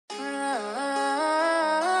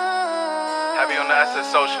Heavy on the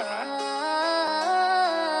SSO shit, man.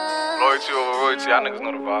 Loyalty over royalty, y'all niggas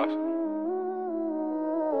know the vibes.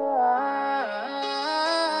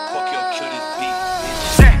 Fuck your kill this beat,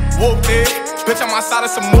 bitch. Whoopty, bitch, I'm outside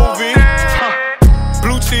of some movie.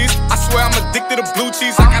 Blue cheese, I swear I'm addicted to blue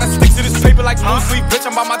cheese. I gotta stick to this paper like blue sleep. Bitch,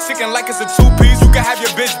 I'm by my chicken like it's a two-piece. You can have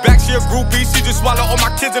your bitch back, she a groupie. She just swallow all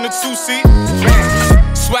my kids in a two-seat.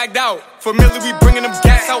 Swagged out, familiar, we bringing them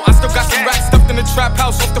gas out. I still got some racks stuffed in the trap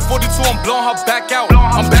house. Off the 42, I'm blowing her back out.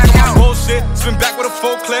 I'm back on my bullshit, spin back with a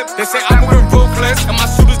full clip. They say I'm moving ruthless, and my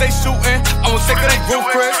shooters, they shootin'. I won't take it, they Ruth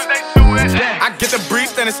Chris. I get the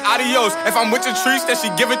breesh, then it's adiós. If I'm with your treesh, then she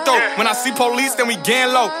give it though. When I see police, then we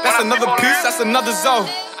gang low. That's another piece, that's another zone.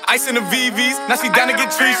 Ice in the VVs, now she down to get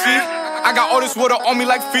treachy. I got all this water on me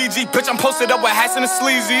like Fiji. Bitch, I'm posted up with hats and the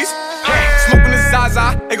sleazies. Smoking the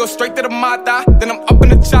Zaza, they go straight to the mata. Then I'm up in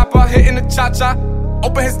the chopper, hitting the cha-cha.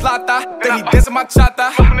 Open his lata, then he dancing my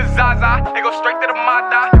chata. Smoking the Zaza, they go straight to the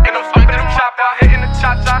mata. Then I'm up in the chopper, hitting the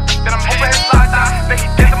cha-cha. Then I'm open his lata, then he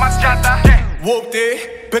dancing my chata.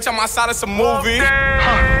 Whoopty, bitch, I'm outside of some movie.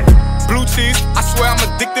 Blue cheese, I swear I'm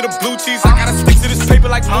addicted to blue cheese. I gotta stick to this paper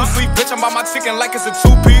like blue sleep. Bitch, I'm by my chicken like it's a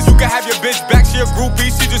two-piece. You can have your bitch back, she a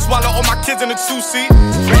groupie. She just swallow all my kids in a two-seat.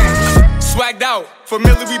 Swagged out,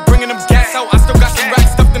 familiar, we bringing them gas out. I still got some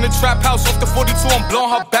racks stuffed in the trap house. Off the 42, I'm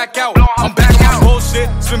blowing her back out. I'm back on my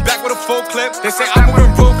bullshit, spin back with a full clip. They say I'm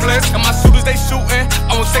moving ruthless, and my shooters, they shootin'.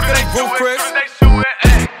 I won't take it, they Ruth Chris.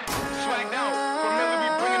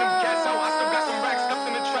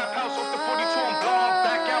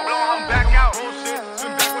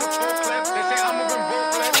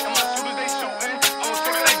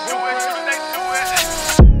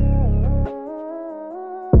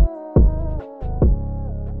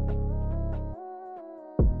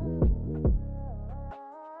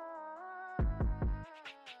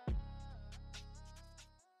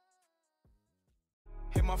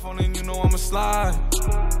 Hit my phone and you know I'ma slide.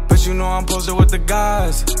 But you know I'm posted with the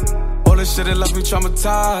guys. All this shit that left me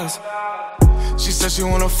traumatized. She said she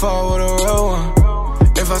wanna fall with a real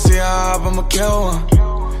one. If I see her up, I'ma kill one.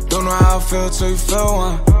 Don't know how I feel till you feel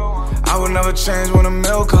one. I would never change when the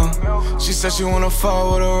milk come. She said she wanna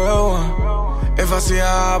fall with a real one. If I see her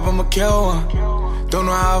up, I'ma kill one. Don't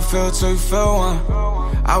know how I feel till you feel one.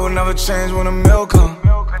 I would never change when the milk come.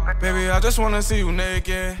 Baby, I just wanna see you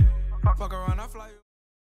naked. Fuck around, I fly you.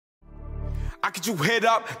 I get you hit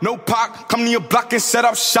up, no pop. Come to your block and set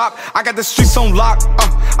up shop. I got the streets on lock,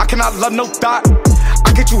 I cannot love no thought.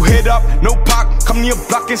 I get you hit up, no pop. Come to your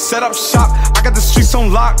block and set up shop. I got the streets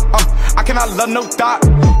on lock, I cannot love no thought.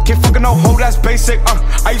 Can't fucking no hoe, that's basic,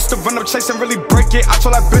 I used to run up chase and really break it. I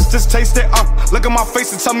told that bitch just taste it, look at my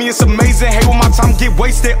face and tell me it's amazing. Hey, when my time get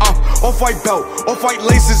wasted, off-white belt, off-white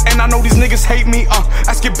laces. And I know these niggas hate me,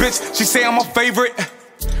 ask your bitch, she say I'm my favorite.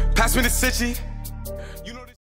 Pass me the city.